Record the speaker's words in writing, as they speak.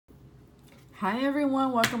Hi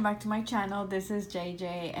everyone, welcome back to my channel. This is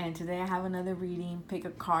JJ and today I have another reading. Pick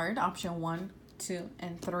a card, option 1, 2,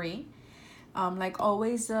 and 3. Like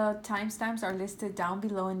always, timestamps are listed down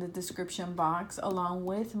below in the description box along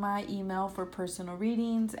with my email for personal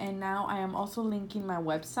readings. And now I am also linking my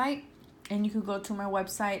website, and you can go to my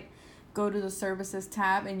website, go to the services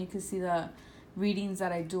tab, and you can see the readings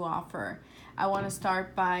that I do offer. I want to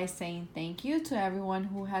start by saying thank you to everyone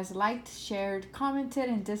who has liked, shared, commented,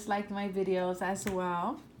 and disliked my videos as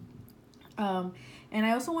well. And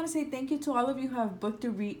I also want to say thank you to all of you who have booked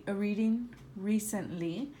a reading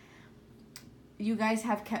recently. You guys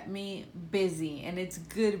have kept me busy, and it's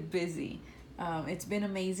good busy. It's been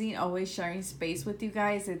amazing always sharing space with you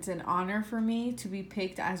guys. It's an honor for me to be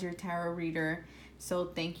picked as your tarot reader. So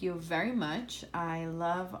thank you very much. I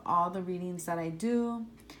love all the readings that I do.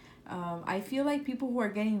 I feel like people who are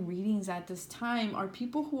getting readings at this time are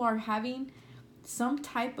people who are having some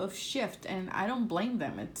type of shift, and I don't blame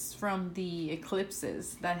them. It's from the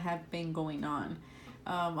eclipses that have been going on.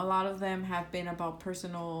 A lot of them have been about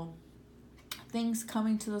personal things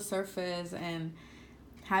coming to the surface and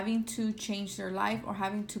having to change their life or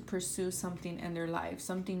having to pursue something in their life,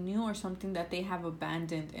 something new or something that they have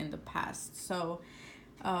abandoned in the past. So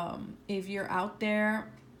if you're out there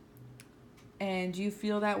and you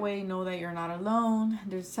feel that way, know that you're not alone.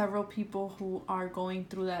 There's several people who are going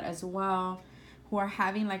through that as well, who are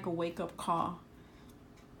having like a wake-up call.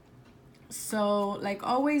 So like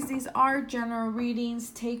always, these are general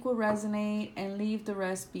readings. Take what resonate and leave the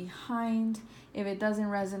rest behind. If it doesn't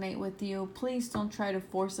resonate with you, please don't try to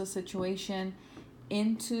force a situation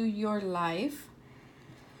into your life.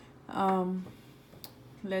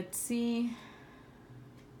 Let's see.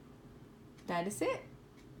 That is it.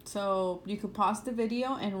 So you could pause the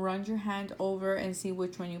video and run your hand over and see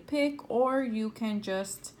which one you pick, or you can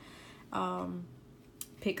just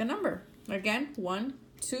pick a number. Again, 1,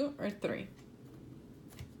 2, or 3.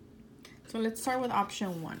 So let's start with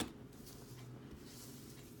option 1.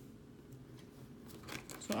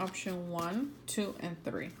 So option 1, 2, and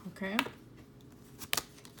 3, okay?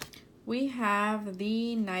 We have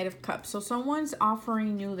the Knight of Cups. So someone's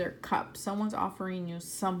offering you their cup. Someone's offering you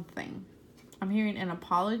something. I'm hearing an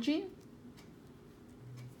apology,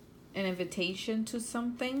 an invitation to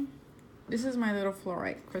something. This is my little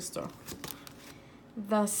fluorite crystal.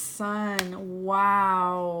 The Sun.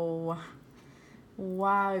 Wow.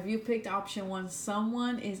 Wow. If you picked option 1,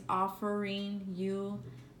 someone is offering you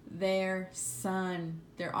their sun.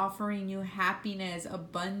 They're offering you happiness,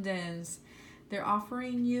 abundance. They're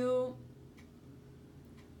offering you,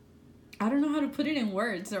 I don't know how to put it in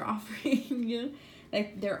words. They're offering you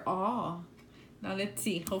like their all. Now let's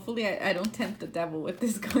see. Hopefully I don't tempt the devil with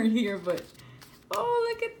this card here, but oh,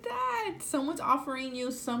 look at that. Someone's offering you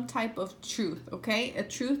some type of truth, okay? A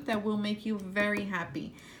truth that will make you very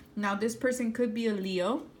happy. Now this person could be a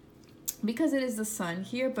Leo because it is the sun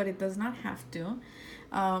here, but it does not have to.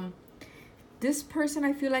 This person,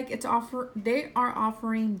 I feel like they are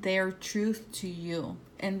offering their truth to you,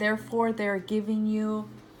 and therefore they're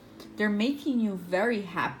making you very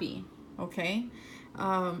happy, okay?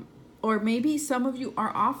 Or maybe some of you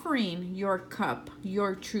are offering your cup,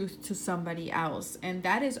 your truth to somebody else. And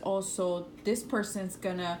that is also, this person's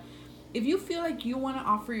gonna, if you feel like you want to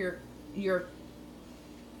offer your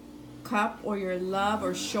cup or your love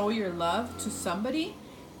or show your love to somebody,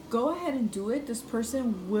 go ahead and do it. This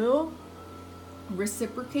person will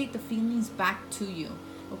reciprocate the feelings back to you,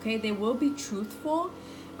 okay? They will be truthful.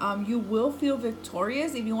 You will feel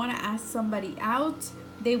victorious. If you want to ask somebody out,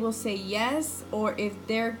 they will say yes, or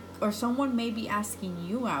someone may be asking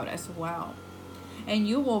you out as well, and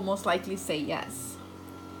you will most likely say yes.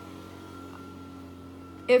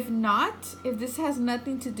 If not, if this has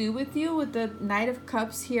nothing to do with you, with the Knight of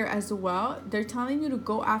Cups here as well, they're telling you to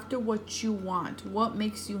go after what you want, what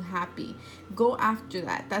makes you happy. Go after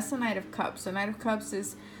that. That's the Knight of Cups. The Knight of Cups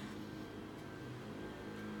is,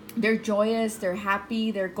 they're joyous, they're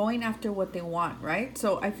happy, they're going after what they want, right?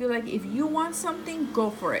 So I feel like if you want something, go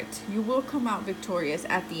for it. You will come out victorious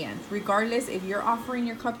at the end, regardless if you're offering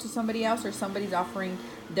your cup to somebody else or somebody's offering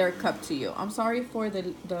their cup to you. I'm sorry for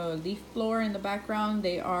the leaf blower in the background.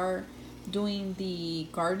 They are doing the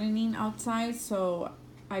gardening outside, so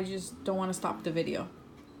I just don't want to stop the video.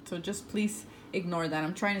 So just please ignore that.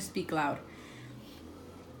 I'm trying to speak loud.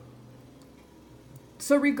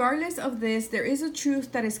 So regardless of this, there is a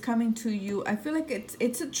truth that is coming to you. I feel like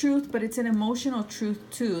it's a truth, but it's an emotional truth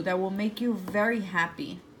too that will make you very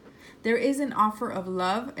happy. There is an offer of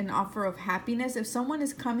love, an offer of happiness. If someone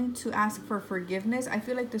is coming to ask for forgiveness, I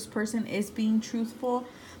feel like this person is being truthful.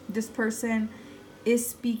 This person is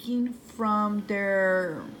speaking from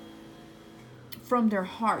their from their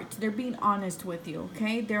heart. They're being honest with you,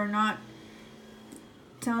 okay? They're not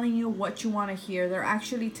telling you what you want to hear. They're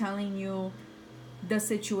actually telling you the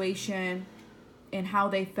situation and how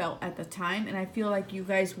they felt at the time. And I feel like you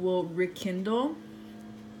guys will rekindle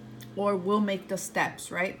or will make the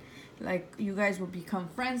steps, right? Like you guys will become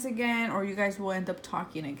friends again, or you guys will end up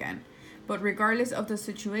talking again. But regardless of the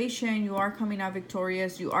situation, you are coming out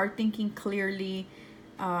victorious. You are thinking clearly.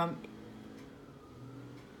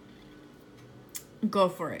 Go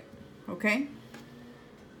for it, okay?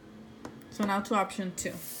 So now to option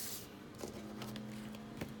 2.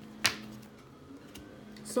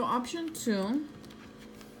 So option 2,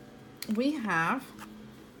 we have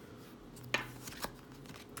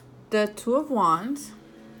the Two of Wands,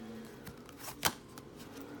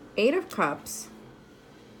 Eight of Cups,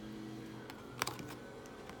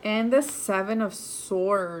 and the Seven of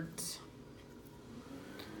Swords.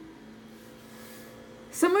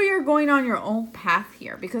 Some of you are going on your own path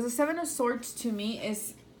here, because the Seven of Swords to me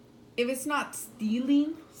is, if it's not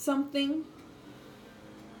stealing something,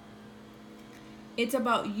 it's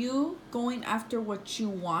about you going after what you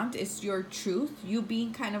want. It's your truth. You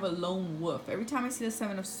being kind of a lone wolf. Every time I see the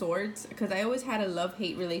Seven of Swords, because I always had a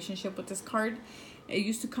love-hate relationship with this card. It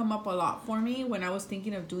used to come up a lot for me when I was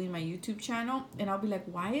thinking of doing my YouTube channel. And I'll be like,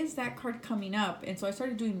 why is that card coming up? And so I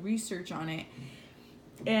started doing research on it.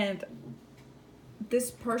 And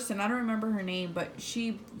this person, I don't remember her name, but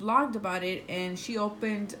she vlogged about it. And she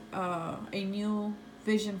opened a new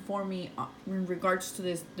vision for me in regards to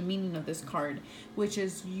this, the meaning of this card, which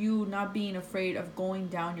is you not being afraid of going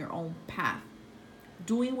down your own path,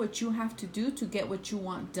 doing what you have to do to get what you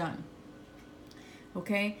want done,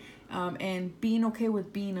 okay? And being okay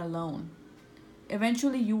with being alone.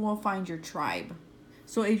 Eventually you will find your tribe.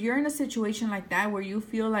 So if you're in a situation like that where you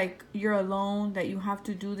feel like you're alone, that you have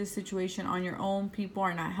to do this situation on your own, people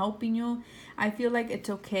are not helping you, I feel like it's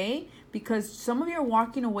okay, because some of you are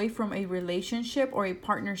walking away from a relationship or a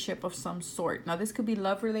partnership of some sort. Now, this could be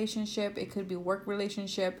love relationship, it could be work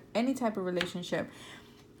relationship, any type of relationship.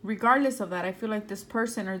 Regardless of that, I feel like this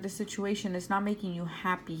person or this situation is not making you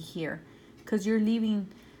happy here, because you're leaving.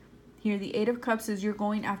 Here, the Eight of Cups is you're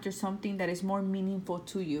going after something that is more meaningful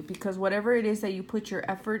to you, because whatever it is that you put your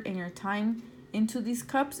effort and your time into these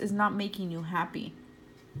cups is not making you happy.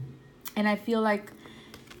 And I feel like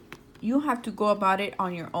you have to go about it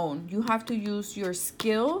on your own. You have to use your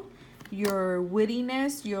skill, your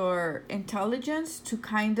wittiness, your intelligence to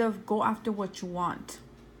kind of go after what you want.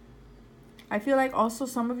 I feel like also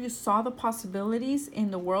some of you saw the possibilities in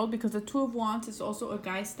the world, because the Two of Wands is also a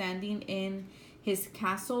guy standing in his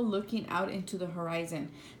castle looking out into the horizon.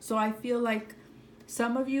 So I feel like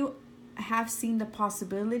some of you have seen the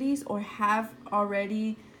possibilities or have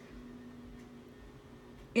already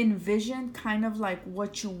envisioned kind of like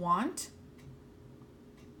what you want,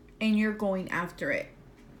 and you're going after it,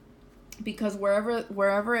 because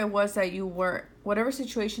wherever it was that you were, whatever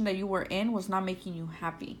situation that you were in was not making you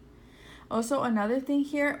happy. Also, another thing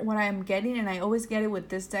here, what I am getting, and I always get it with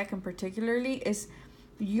this deck in particularly, is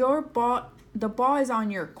the ball is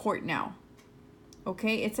on your court now.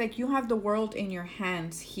 Okay, it's like you have the world in your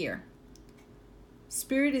hands here.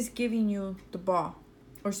 Spirit is giving you the ball,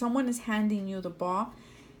 or someone is handing you the ball.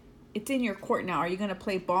 It's in your court now. Are you gonna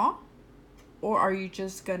play ball, or are you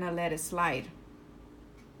just gonna let it slide?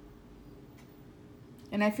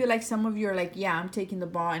 And I feel like some of you are like, yeah, I'm taking the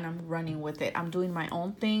ball and I'm running with it. I'm doing my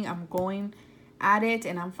own thing. I'm going at it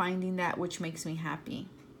and I'm finding that which makes me happy.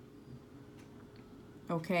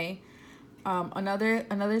 Okay.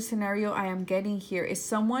 Another scenario I am getting here is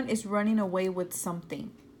someone is running away with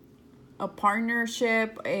something, a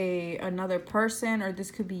partnership, another person, or this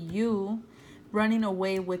could be you running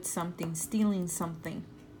away with something, stealing something,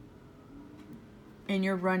 and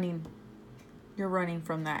you're running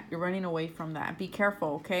from that. You're running away from that. Be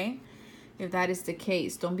careful, okay? If that is the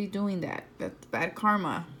case, don't be doing that. That's bad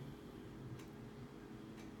karma.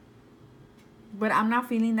 But I'm not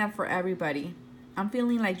feeling that for everybody. I'm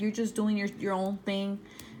feeling like you're just doing your own thing.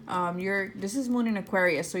 This is Moon in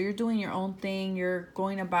Aquarius, so you're doing your own thing. You're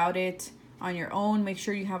going about it on your own. Make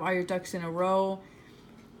sure you have all your ducks in a row,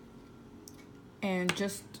 and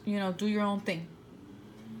just, do your own thing.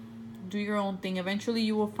 Do your own thing. Eventually,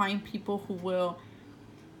 you will find people who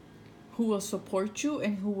will support you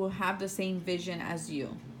and who will have the same vision as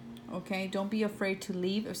you. Okay, don't be afraid to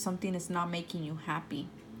leave if something is not making you happy.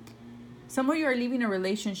 Some of you are leaving a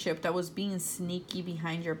relationship that was being sneaky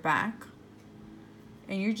behind your back,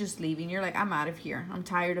 and you're just leaving. You're like, I'm out of here. I'm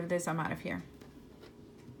tired of this. I'm out of here.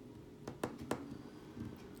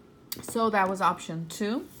 So that was option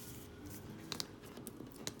 2.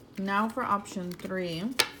 Now for option 3.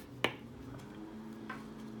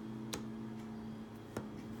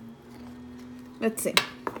 Let's see.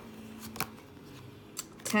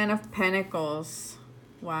 10 of Pentacles.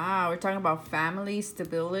 Wow, we're talking about family,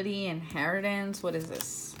 stability, inheritance. What is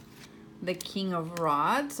this? The King of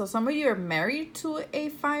Rods. So some of you are married to a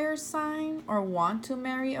fire sign or want to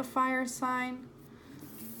marry a fire sign.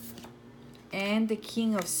 And the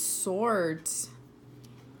King of Swords.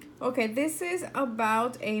 Okay, this is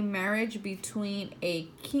about a marriage between a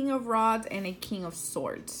King of Rods and a King of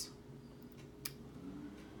Swords.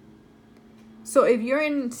 So if you're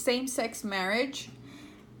in same-sex marriage,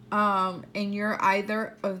 and you're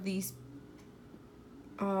either of these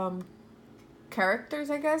characters,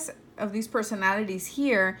 I guess, of these personalities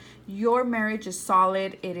here, your marriage is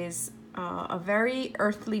solid. It is a very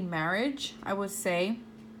earthly marriage, I would say.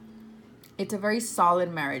 It's a very solid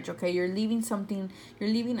marriage, okay? You're leaving something, you're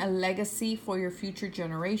leaving a legacy for your future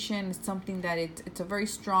generation. It's something that it's a very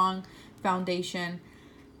strong foundation.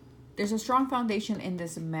 There's a strong foundation in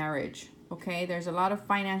this marriage, okay? There's a lot of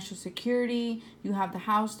financial security. You have the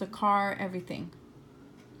house, the car, everything.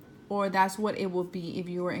 Or that's what it will be if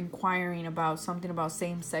you were inquiring about something about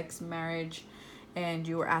same-sex marriage and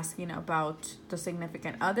you were asking about the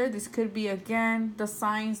significant other. This could be, again, the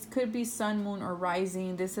signs could be sun, moon, or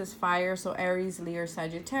rising. This is fire, so Aries, Leo,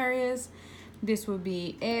 Sagittarius. This would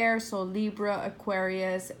be air, so Libra,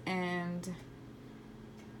 Aquarius, and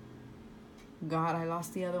God, I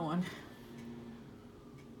lost the other one.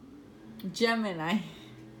 Gemini.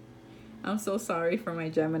 I'm so sorry for my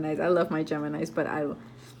Geminis. I love my Geminis, but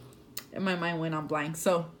my mind went on blank.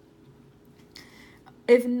 So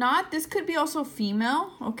if not, this could be also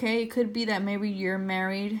female, okay? It could be that maybe you're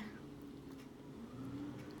married,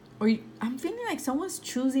 or I'm feeling like someone's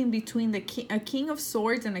choosing between a King of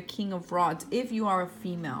Swords and a King of Rods if you are a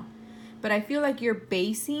female. But I feel like you're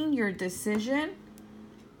basing your decision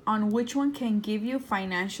on which one can give you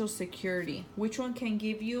financial security, which one can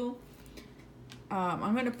give you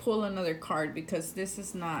I'm going to pull another card because this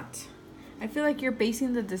is not, I feel like you're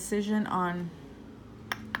basing the decision on,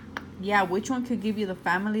 yeah, which one could give you the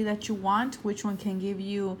family that you want, which one can give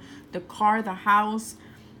you the car, the house,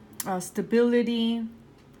 stability,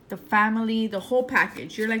 the family, the whole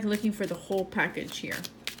package. You're like looking for the whole package here.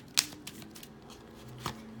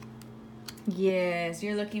 Yes,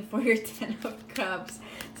 you're looking for your 10 of Cups.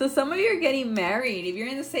 So some of you are getting married. If you're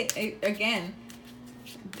in the same, again,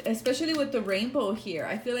 especially with the rainbow here,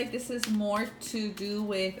 I feel like this is more to do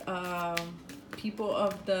with people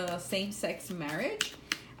of the same-sex marriage.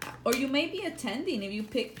 Or you may be attending, if you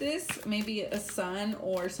pick this, maybe a son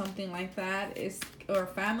or something like that, or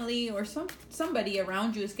family, or somebody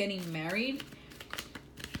around you is getting married.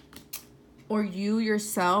 Or you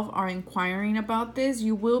yourself are inquiring about this.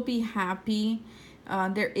 You will be happy.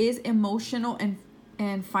 There is emotional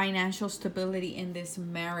and financial stability in this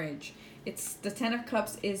marriage. It's the 10 of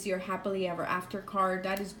Cups is your happily ever after card.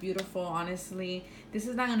 That is beautiful, honestly. This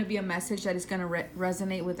is not going to be a message that is going to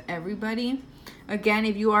resonate with everybody. Again,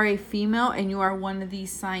 if you are a female and you are one of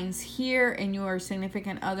these signs here and your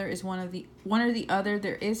significant other is one or the other,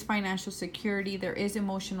 there is financial security. There is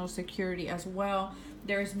emotional security as well.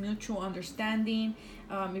 There is mutual understanding.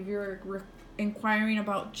 If you're inquiring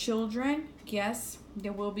about children, yes,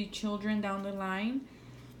 there will be children down the line.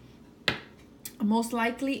 Most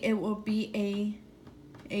likely it will be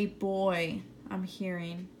a boy, I'm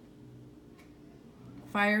hearing.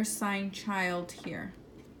 Fire sign child here.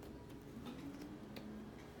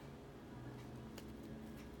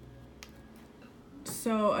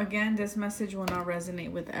 So again, this message will not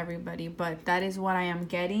resonate with everybody, but that is what I am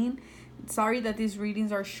getting. Sorry that these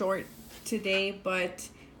readings are short today, but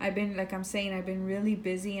I've been, like I'm saying, I've been really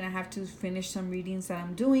busy and I have to finish some readings that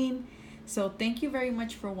I'm doing. So thank you very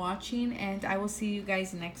much for watching, and I will see you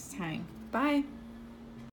guys next time. Bye.